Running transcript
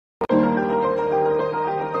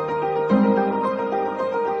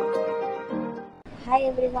Hi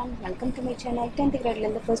everyone, welcome to my channel. 10th grade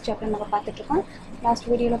the first chapter நம்ம பார்த்துட்டு இருக்கோம். Last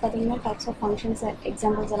வீடியோல பாத்தீங்கன்னா types of functions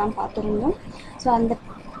examples எல்லாம் பார்த்திருந்தோம். So அந்த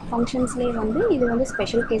functionsலயே இது வந்து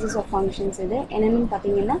special cases of functions இது. என்னன்னு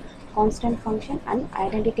பாத்தீங்கன்னா constant function and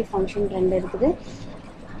identity function ரெண்டு இருக்குது.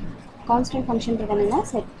 Constant function என்னன்னா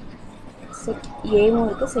set A வும்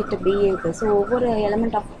இருக்கு, set B இருக்கு. So ஒவ்வொரு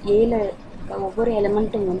element of A ல ஒவ்வொரு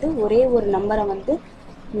எலிமெண்ட்டும் வந்து ஒரே ஒரு நம்பரை வந்து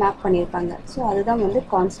மேப் பண்ணியிருப்பாங்க. ஸோ அதுதான் வந்து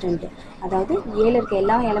கான்ஸ்டன்ட். அதாவது ஏல இருக்க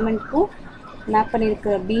எல்லா எலிமெண்ட்டுக்கும் மேப்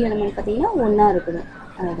பண்ணியிருக்க பி எலிமெண்ட் பார்த்தீங்கன்னா ஒன்றா இருக்குது.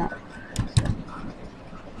 அதுதான்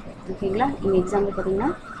ஓகேங்களா. இந்த எக்ஸாம்பிள் பார்த்தீங்கன்னா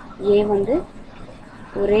ஏ வந்து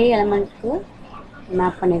ஒரே எலிமெண்ட்டுக்கு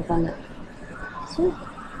மேப் பண்ணியிருப்பாங்க. ஸோ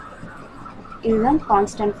இதுதான்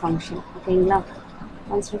கான்ஸ்டன்ட் ஃபங்க்ஷன். ஓகேங்களா.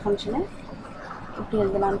 கான்ஸ்டன்ட் ஃபங்க்ஷனை எப்படி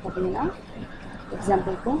எழுதலாம்னு பார்த்தீங்கன்னா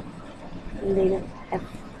எக்ஸாம்பிளுக்கு இந்த இது f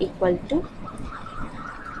equal to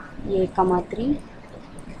a, 3,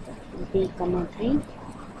 b, 3,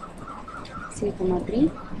 c, 3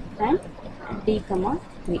 and d,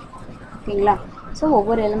 3. ஓகேங்களா. ஸோ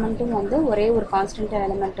ஒவ்வொரு எலிமெண்ட்டும் வந்து ஒரே ஒரு கான்ஸ்டன்ட்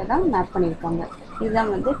எலிமெண்ட்டை தான் மேப் பண்ணியிருப்பாங்க.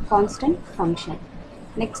 இதுதான் வந்து கான்ஸ்டன்ட் ஃபங்க்ஷன்.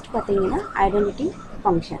 நெக்ஸ்ட் பார்த்தீங்கன்னா ஐடென்டிட்டி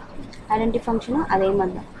ஃபங்க்ஷன். ஐடென்டிட்டி ஃபங்க்ஷனும் அதே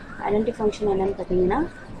மாதிரி தான். ஐடென்டிட்டி ஃபங்க்ஷன் என்னென்னு பார்த்தீங்கன்னா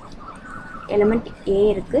எலிமெண்ட் ஏ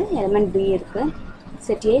இருக்குது, எலிமெண்ட் பி இருக்குது,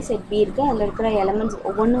 செட் ஏ செட் பி இருக்குது. அதில் இருக்கிற எலிமெண்ட்ஸ்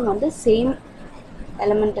ஒவ்வொன்றும் வந்து சேம்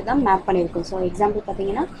எலிமெண்ட்டு தான் மேப் பண்ணியிருக்கும். ஸோ எக்ஸாம்பிள்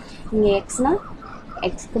பார்த்தீங்கன்னா இங்கே எக்ஸ்னால்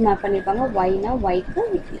எக்ஸ்க்கு மேப் பண்ணியிருப்பாங்க, ஒய்னா ஒய்க்கு,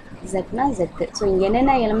 ஜெட்னா ஜெட்டு. ஸோ இங்கே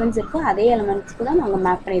என்னென்ன எலிமெண்ட்ஸ் இருக்கோ அதே எலிமெண்ட்ஸ்க்கு தான் அவங்க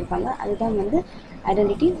மேப் பண்ணியிருப்பாங்க. அதுதான் வந்து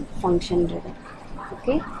ஐடென்டிட்டி ஃபங்க்ஷன்றது.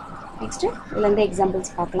 ஓகே. நெக்ஸ்ட்டு இதுலேருந்து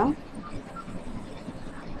எக்ஸாம்பிள்ஸ் பார்க்கலாம்.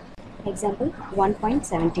 Example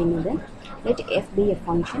 1.17 இது let f be a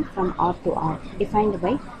function from R to R defined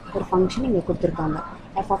by ஒரு function இங்கே கொடுத்துருக்காங்க.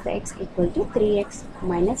 f of x equal to 3x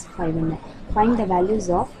minus 5 find the values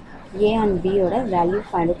of a and b ஓட value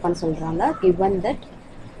find out பண்ண சொல்கிறாங்க. given that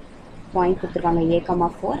point கொடுத்துருக்காங்க a,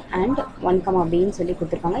 4 and 1, bன்னு சொல்லி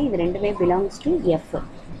கொடுத்துருக்காங்க. இது ரெண்டுமே belongs to f.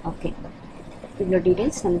 ஓகே. இவ்வளோ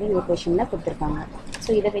டீட்டெயில்ஸ் நமக்கு இந்த கொஷனில் கொடுத்துருக்காங்க. ஸோ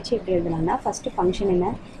இதை வச்சு எப்படி எழுதலாம்னா ஃபஸ்ட்டு ஃபங்க்ஷன் என்ன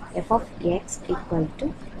f of x equal to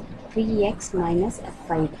 3x minus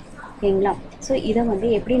 5. ஓகேங்களா. ஸோ இதை வந்து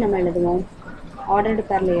எப்படி நம்ம எழுதுவோம், ஆர்டர்டு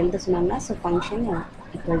பேரில் எழுத சொன்னாங்கன்னா so function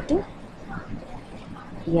equal to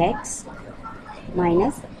X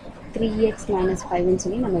minus 3x minus 5ன்னு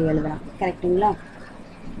சொல்லி நம்ம எழுதலாம். கரெக்டுங்களா.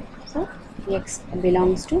 So X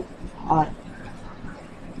belongs to R.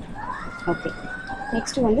 Okay.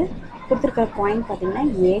 Next வந்து கொடுத்துருக்க பாயிண்ட் பார்த்தீங்கன்னா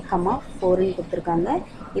a, 4ன்னு கொடுத்துருக்காங்க.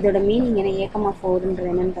 இதோட மீனிங் என்ன, a,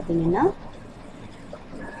 4ன்றது என்னன்னு பார்த்தீங்கன்னா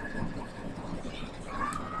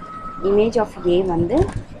image of a வந்து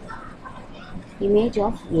image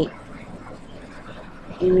of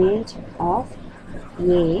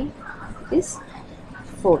a is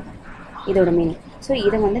 4. இதோட மீனிங். ஸோ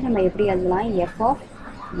இதை வந்து நம்ம எப்படி எழுதலாம், f of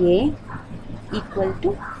a equal to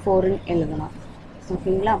 4ன்னு எழுதலாம்.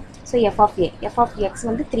 ஓகேங்களா. ஸோ f of x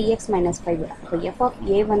வந்து 3x minus 5. அப்போ f of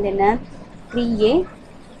a வந்து என்ன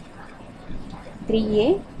 3a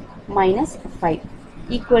minus 5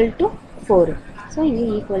 equal to 4. So இங்கே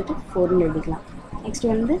ஈக்குவல் டு 4ன்னு எழுதிக்கலாம். நெக்ஸ்ட்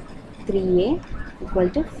வந்து 3a equal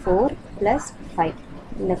to 4 plus 5.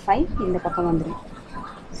 இந்த 5 இந்த பக்கம் வந்துடும்.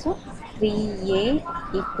 So 3a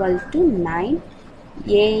equal to 9,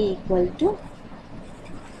 a equal to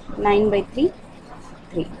 9/3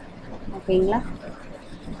 3. ஓகேங்களா.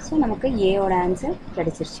 ஸோ நமக்கு ஏவோட ஆன்சர்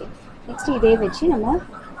கிடைச்சிருச்சு. நெக்ஸ்ட் இதே வச்சு நம்ம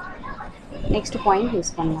நெக்ஸ்ட் பாயிண்ட்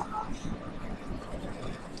யூஸ் பண்ணலாம்.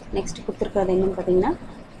 நெக்ஸ்ட் கொடுத்துருக்கிறது என்னன்னு பார்த்தீங்கன்னா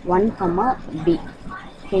 1, b.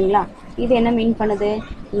 ஓகேங்களா. இது என்ன மீன் பண்ணுது,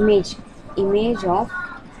 image of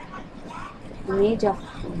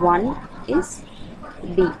 1 is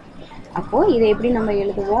b. அப்போது இதை எப்படி நம்ம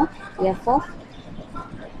எழுதுவோம், f of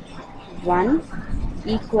 1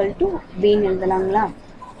 equal to bன்னு எழுதலாங்களா.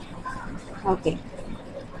 Okay.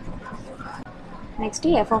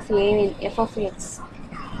 Next f of x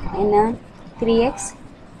என்ன 3x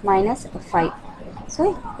minus 5. ஸோ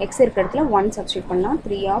x இருக்கிற இடத்துல 1 சப்ஸ்டியூட் பண்ணால்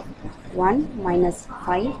 3 of 1 minus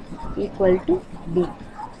 5 equal to b.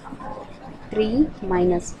 3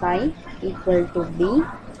 minus 5 equal to b.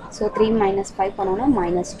 So 3 minus 5 பண்ணோன்னா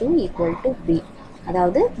 -2 equal to b.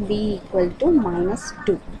 அதாவது b equal to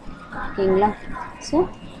 -2. ஓகேங்களா. So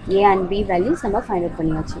a and b values நம்ம find out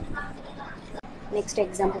பண்ணியாச்சு. Next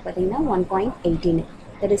example பார்த்தீங்கன்னா 1.18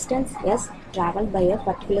 the distance s traveled by a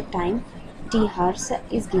particular time t hours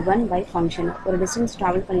is given by function. ஒரு distance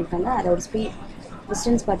travel பண்ணியிருக்காங்க, அதோட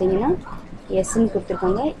distance பார்த்தீங்கன்னா எஸ்ன்னு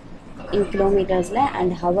கொடுத்துருக்காங்க இன் கிலோமீட்டர்ஸில்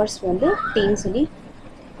அண்ட் ஹவர்ஸ் வந்து டீன்னு சொல்லி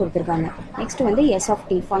கொடுத்துருக்காங்க. நெக்ஸ்ட் வந்து எஸ் ஆஃப்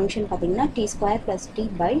டி ஃபங்க்ஷன் பார்த்தீங்கன்னா t² +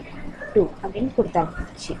 t/2 அப்படின்னு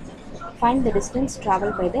கொடுத்தாச்சு. Find the distance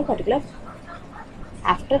travel by the particular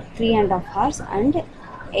after 3.5 hours and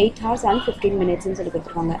 8 hours and 15 minutes சொல்லி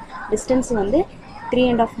கொடுத்துருக்காங்க. டிஸ்டன்ஸ் வந்து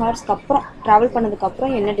 3.5 ஹவர்ஸ்க்கு அப்புறம் ட்ராவல்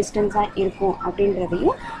பண்ணதுக்கப்புறம் என்ன டிஸ்டன்ஸாக இருக்கும்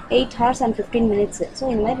அப்படின்றதையும் 8 hours and 15 minutes. ஸோ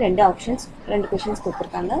இந்த மாதிரி ரெண்டு கொஷின்ஸ்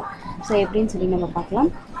கொடுத்துருக்காங்க. ஸோ எப்படின்னு சொல்லி நம்ம பார்க்கலாம்.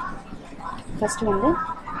 ஃபஸ்ட்டு வந்து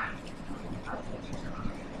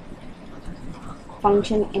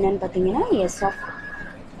ஃபங்க்ஷன் என்னன்னு பார்த்தீங்கன்னா s of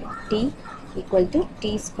t equal to t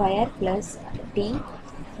square plus t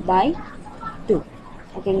by 2.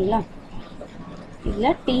 ஓகேங்களா?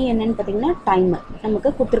 இதில் t என்னன்னு பார்த்தீங்கன்னா டைம் நமக்கு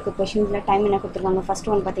கொடுத்துருக்க கொஷின்ஸில் டைம் என்ன கொடுத்துருக்காங்க. ஃபஸ்ட்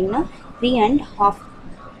ஒன் பார்த்தீங்கன்னா 3.5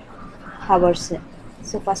 hours.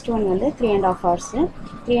 ஸோ ஃபஸ்ட் ஒன் வந்து 3.5 hours.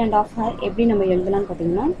 3.5 hour எப்படி நம்ம எழுதலாம்னு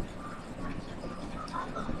பார்த்தீங்கன்னா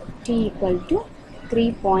t equal to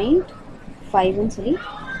 3.5ன்னு சொல்லி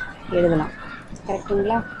எழுதலாம்.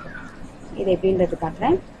 கரெக்டுங்களா? இது எப்படின்றது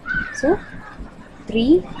காட்டுறேன். So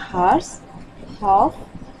 3 hours half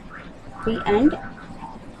 3 and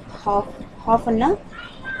half Anna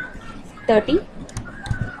 30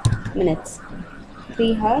 minutes. 3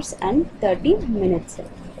 hours and 30 minutes.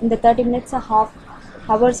 இந்த 30 minutes half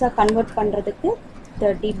ஹவர்ஸாக கன்வெர்ட் பண்ணுறதுக்கு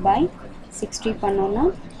 30 by 60 பண்ணோன்னா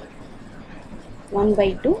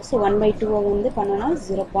 1/2. ஸோ 1/2 வந்து பண்ணோன்னா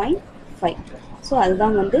 0.5. ஸோ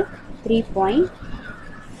அதுதான் வந்து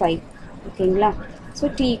 3.5. ஓகேங்களா? ஸோ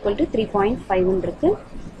t equal to 3.5 இருக்கு.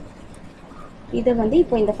 இதை வந்து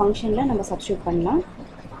இப்போ இந்த ஃபங்க்ஷனில் நம்ம சப்ஸ்டியூட் பண்ணலாம்.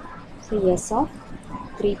 So s of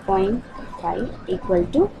 3.5 equal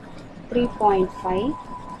to 3.5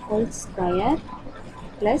 whole square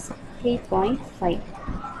plus 3.5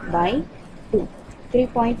 by 2.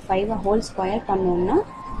 3.5 whole square பண்ணோம்னா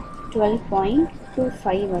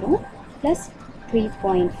 12.25 வரும் plus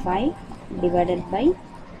 3.5 divided by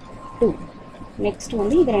 2. நெக்ஸ்ட்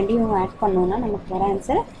வந்து இது ரெண்டையும் ஆட் பண்ணோம்னா நமக்கு வர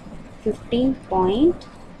ஆன்சர்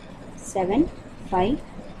 15.75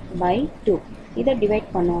 by 2. இதை டிவைட்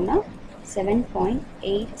பண்ணோம்னா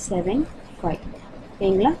 7.875.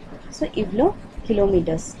 ஓகேங்களா? ஸோ இவ்வளோ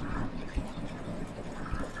கிலோமீட்டர்ஸ்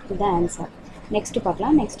இதுதான் ஆன்சர். நெக்ஸ்ட்டு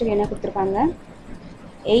பார்க்கலாம். நெக்ஸ்ட்டு என்ன கொடுத்துருக்காங்க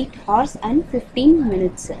 8 hours and 15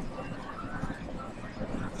 minutes.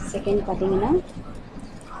 செகண்ட் பார்த்தீங்கன்னா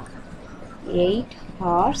 8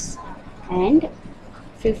 hours and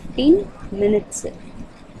 15 minutes.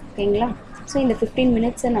 ஓகேங்களா? ஸோ இந்த 15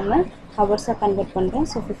 minutes நம்ம ஹவர்ஸாக கன்வெர்ட் பண்ணுறோம்.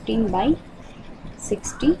 ஸோ 15 by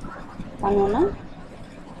 60 பண்ணோன்னா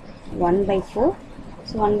 1/4.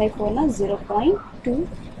 ஸோ 1/4னா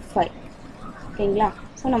 0.25. ஓகேங்களா?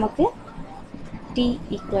 ஸோ நமக்கு t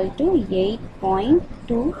equal to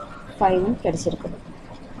 8.25 கிடச்சிருக்கு.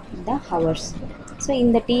 இதுதான் ஹவர்ஸ். ஸோ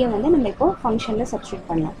இந்த டீயை வந்து நம்ம இப்போ ஃபங்க்ஷனில் சப்ஸ்டியூட்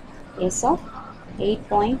பண்ணலாம். s of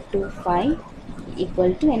 8.25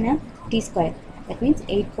 equal to என்ன t square. That means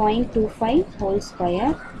 8.25 whole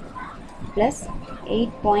square plus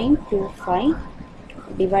 8.25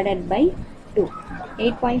 divided by 2.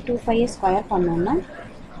 8.25 square பண்ணோம்னா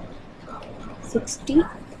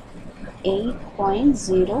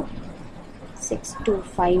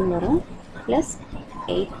 68.0625 வரும் ப்ளஸ்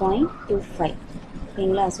 8.25.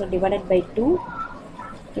 ஓகேங்களா? So divided by 2.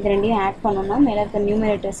 இது ரெண்டையும் ஆட் பண்ணோம்னா மேலே இருக்க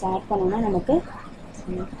நியூமரேட்டர்ஸ் ஆட் பண்ணோம்னா நமக்கு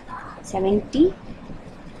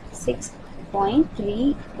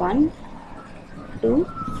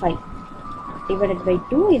 76.3125 டிவைடட் பை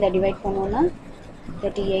 2. இதை டிவைட் பண்ணோம்னா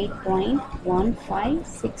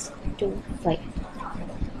 38.15625.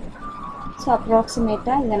 ஸோ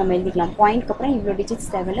அப்ராக்சிமேட்டாக இதை நம்ம எழுதிக்கலாம். பாயிண்ட்க்கு அப்புறம் இவ்வளோ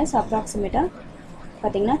டிஜிட்ஸ் தேவையில்லை. ஸோ அப்ராக்சிமேட்டாக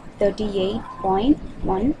பார்த்தீங்கன்னா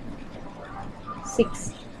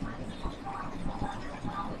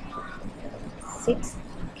 38.16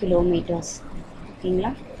 கிலோமீட்டர்ஸ்.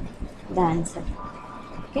 ஓகேங்களா? The answer.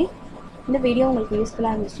 ஓகே, இந்த வீடியோ உங்களுக்கு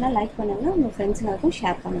யூஸ்ஃபுல்லாக இருந்துச்சுன்னா லைக் பண்ணுங்கள், உங்கள் ஃப்ரெண்ட்ஸுங்களுக்கும்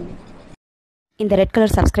ஷேர் பண்ணுங்கள். இந்த ரெட்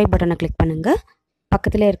கலர் சப்ஸ்கிரைப் பட்டனை கிளிக் பண்ணுங்கள்.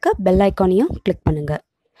 பக்கத்தில் இருக்க பெல் ஐக்கானையும் கிளிக் பண்ணுங்கள்.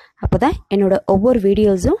 அப்போ தான் என்னோடய ஒவ்வொரு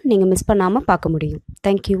வீடியோஸும் நீங்கள் மிஸ் பண்ணாமல் பார்க்க முடியும்.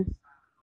 தேங்க்யூ.